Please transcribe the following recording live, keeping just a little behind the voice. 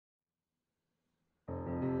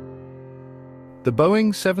The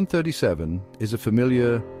Boeing 737 is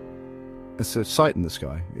it's a sight in the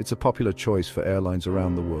sky. It's a popular choice for airlines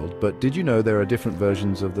around the world, but did you know there are different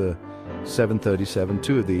versions of the 737?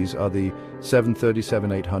 Two of these are the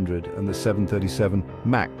 737-800 and the 737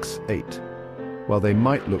 MAX 8. While they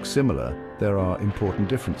might look similar, there are important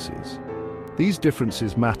differences. These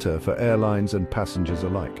differences matter for airlines and passengers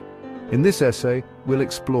alike. In this essay, we'll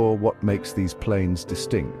explore what makes these planes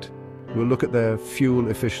distinct. We'll look at their fuel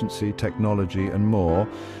efficiency, technology, and more.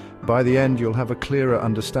 By the end, you'll have a clearer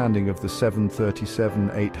understanding of the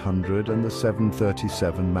 737-800 and the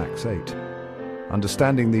 737 MAX 8.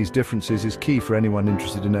 Understanding these differences is key for anyone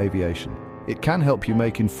interested in aviation. It can help you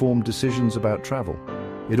make informed decisions about travel.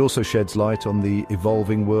 It also sheds light on the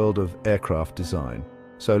evolving world of aircraft design.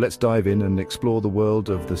 So let's dive in and explore the world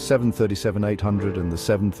of the 737-800 and the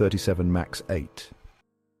 737 MAX 8.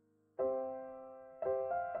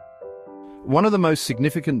 One of the most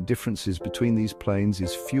significant differences between these planes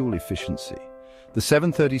is fuel efficiency. The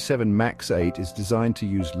 737 MAX 8 is designed to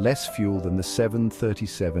use less fuel than the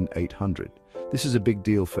 737-800. This is a big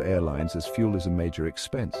deal for airlines as fuel is a major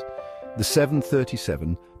expense. The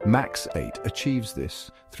 737 MAX 8 achieves this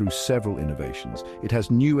through several innovations. It has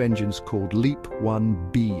new engines called LEAP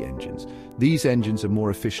 1B engines. These engines are more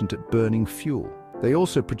efficient at burning fuel. They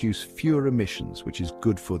also produce fewer emissions, which is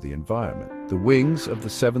good for the environment. The wings of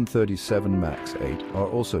the 737 MAX 8 are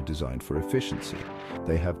also designed for efficiency.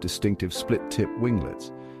 They have distinctive split-tip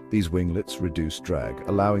winglets. These winglets reduce drag,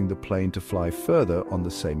 allowing the plane to fly further on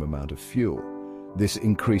the same amount of fuel. This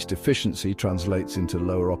increased efficiency translates into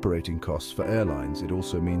lower operating costs for airlines. It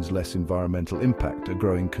also means less environmental impact, a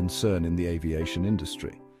growing concern in the aviation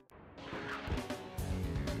industry.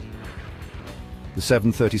 The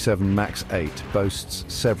 737 MAX 8 boasts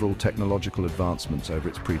several technological advancements over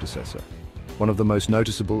its predecessor. One of the most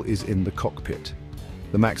noticeable is in the cockpit.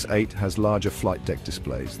 The MAX 8 has larger flight deck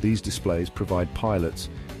displays. These displays provide pilots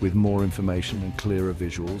with more information and clearer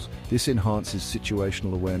visuals. This enhances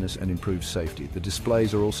situational awareness and improves safety. The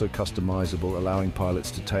displays are also customizable, allowing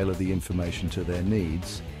pilots to tailor the information to their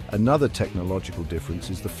needs. Another technological difference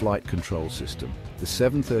is the flight control system. The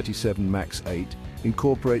 737 MAX 8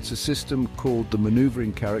 incorporates a system called the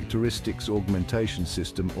Maneuvering Characteristics Augmentation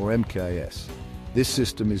System, or MKS. This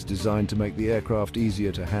system is designed to make the aircraft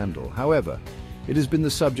easier to handle. However, it has been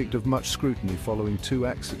the subject of much scrutiny following two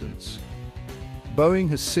accidents. Boeing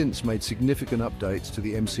has since made significant updates to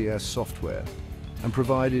the MCS software and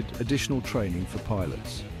provided additional training for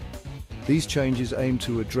pilots. These changes aim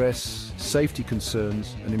to address safety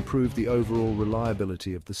concerns and improve the overall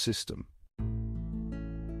reliability of the system.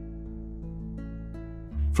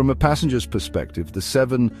 From a passenger's perspective, the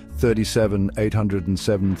 737-800 and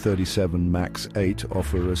 737 MAX 8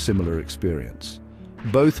 offer a similar experience.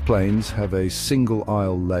 Both planes have a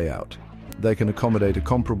single-aisle layout. They can accommodate a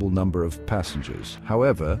comparable number of passengers.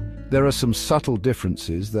 However, there are some subtle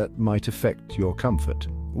differences that might affect your comfort.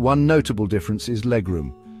 One notable difference is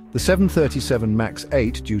legroom. The 737 MAX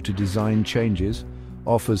 8, due to design changes,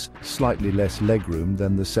 offers slightly less legroom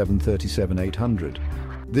than the 737-800.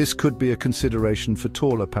 This could be a consideration for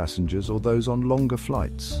taller passengers or those on longer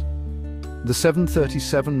flights. The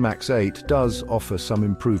 737 MAX 8 does offer some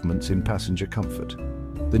improvements in passenger comfort.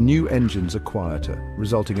 The new engines are quieter,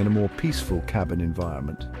 resulting in a more peaceful cabin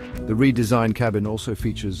environment. The redesigned cabin also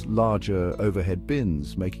features larger overhead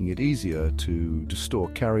bins, making it easier to store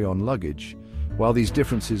carry-on luggage. While these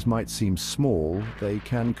differences might seem small, they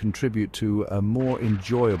can contribute to a more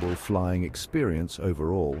enjoyable flying experience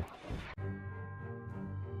overall.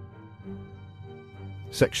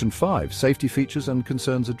 Section 5. Safety features and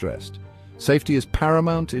concerns addressed. Safety is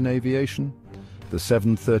paramount in aviation. The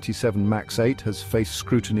 737 MAX 8 has faced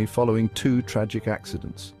scrutiny following two tragic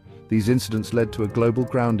accidents. These incidents led to a global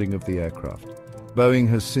grounding of the aircraft. Boeing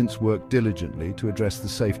has since worked diligently to address the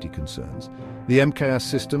safety concerns. The MKS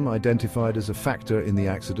system, identified as a factor in the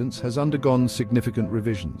accidents, has undergone significant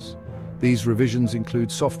revisions. These revisions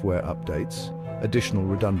include software updates, additional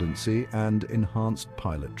redundancy, and enhanced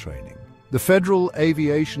pilot training. The Federal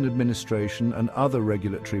Aviation Administration and other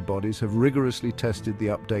regulatory bodies have rigorously tested the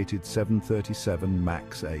updated 737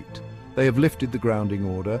 MAX 8. They have lifted the grounding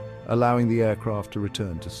order, allowing the aircraft to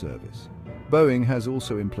return to service. Boeing has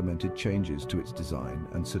also implemented changes to its design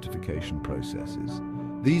and certification processes.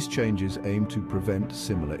 These changes aim to prevent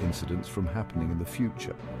similar incidents from happening in the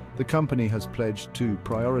future. The company has pledged to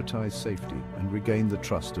prioritize safety and regain the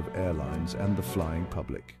trust of airlines and the flying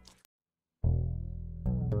public.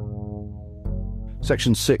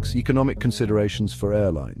 Section 6. Economic considerations for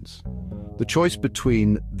airlines. The choice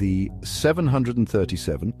between the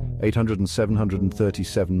 737, 800 and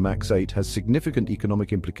 737 MAX 8 has significant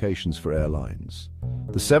economic implications for airlines.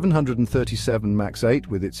 The 737 MAX 8,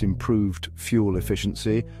 with its improved fuel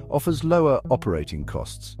efficiency, offers lower operating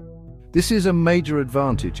costs. This is a major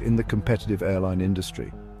advantage in the competitive airline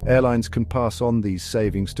industry. Airlines can pass on these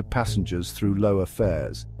savings to passengers through lower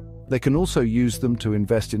fares. They can also use them to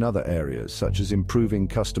invest in other areas, such as improving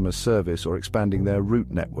customer service or expanding their route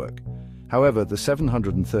network. However, the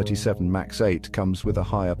 737 MAX 8 comes with a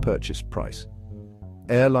higher purchase price.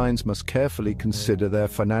 Airlines must carefully consider their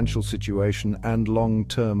financial situation and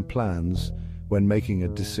long-term plans when making a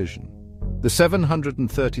decision. The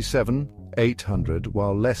 737-800,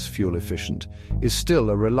 while less fuel efficient, is still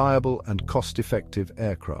a reliable and cost-effective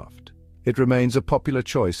aircraft. It remains a popular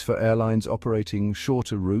choice for airlines operating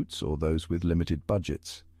shorter routes or those with limited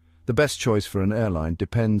budgets. The best choice for an airline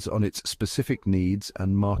depends on its specific needs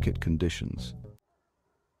and market conditions.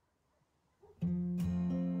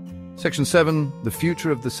 Section 7. The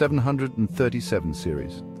future of the 737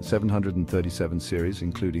 series. The 737 series,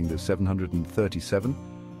 including the 737,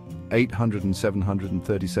 800 and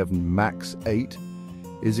 737 MAX 8,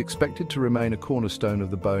 is expected to remain a cornerstone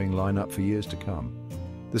of the Boeing lineup for years to come.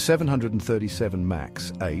 The 737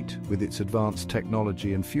 MAX 8, with its advanced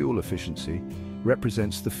technology and fuel efficiency,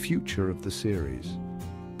 represents the future of the series.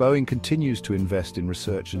 Boeing continues to invest in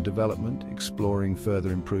research and development, exploring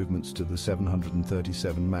further improvements to the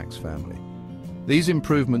 737 MAX family. These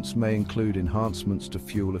improvements may include enhancements to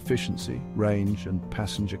fuel efficiency, range, and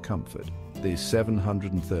passenger comfort. The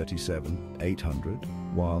 737-800,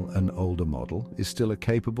 while an older model, is still a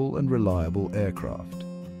capable and reliable aircraft.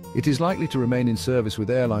 It is likely to remain in service with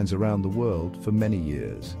airlines around the world for many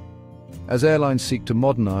years. As airlines seek to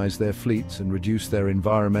modernize their fleets and reduce their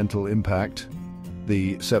environmental impact,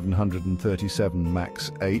 the 737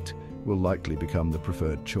 MAX 8 will likely become the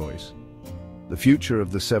preferred choice. The future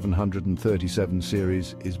of the 737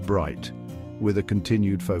 series is bright, with a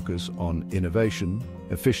continued focus on innovation,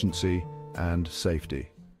 efficiency, and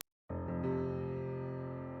safety.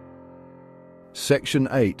 Section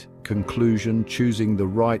 8. Conclusion: choosing the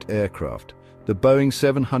right aircraft. The Boeing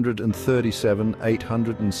 737,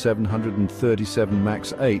 800 and 737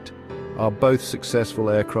 MAX 8 are both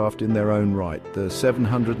successful aircraft in their own right. The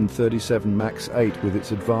 737 MAX 8, with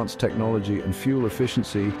its advanced technology and fuel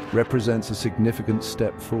efficiency, represents a significant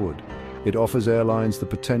step forward. It offers airlines the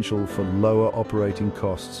potential for lower operating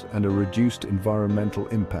costs and a reduced environmental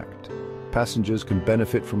impact. Passengers can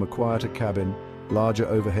benefit from a quieter cabin, larger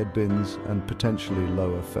overhead bins, and potentially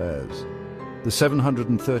lower fares. The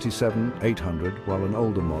 737-800, while an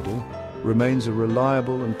older model, remains a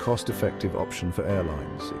reliable and cost-effective option for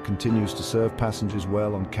airlines. It continues to serve passengers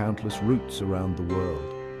well on countless routes around the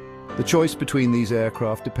world. The choice between these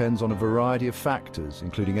aircraft depends on a variety of factors,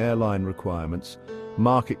 including airline requirements,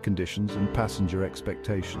 market conditions, and passenger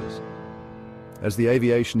expectations. As the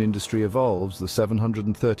aviation industry evolves, the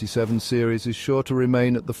 737 series is sure to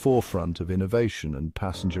remain at the forefront of innovation and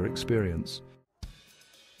passenger experience.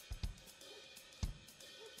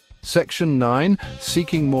 Section 9.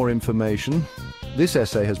 Seeking more information. This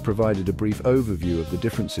essay has provided a brief overview of the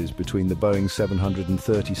differences between the Boeing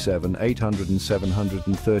 737, 800 and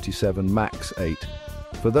 737 MAX 8.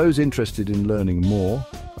 For those interested in learning more,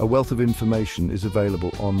 a wealth of information is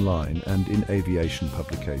available online and in aviation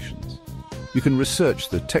publications. You can research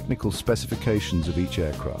the technical specifications of each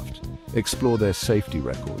aircraft, explore their safety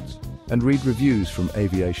records, and read reviews from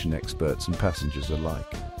aviation experts and passengers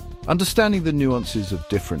alike. Understanding the nuances of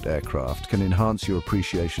different aircraft can enhance your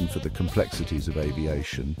appreciation for the complexities of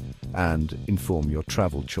aviation and inform your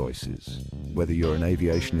travel choices, whether you're an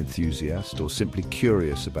aviation enthusiast or simply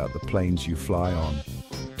curious about the planes you fly on.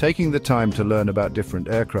 Taking the time to learn about different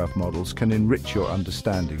aircraft models can enrich your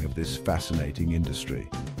understanding of this fascinating industry.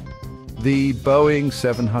 The Boeing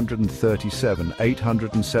 737,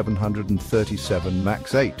 800 and 737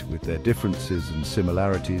 MAX 8, with their differences and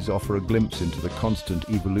similarities, offer a glimpse into the constant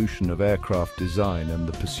evolution of aircraft design and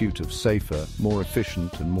the pursuit of safer, more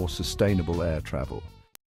efficient and more sustainable air travel.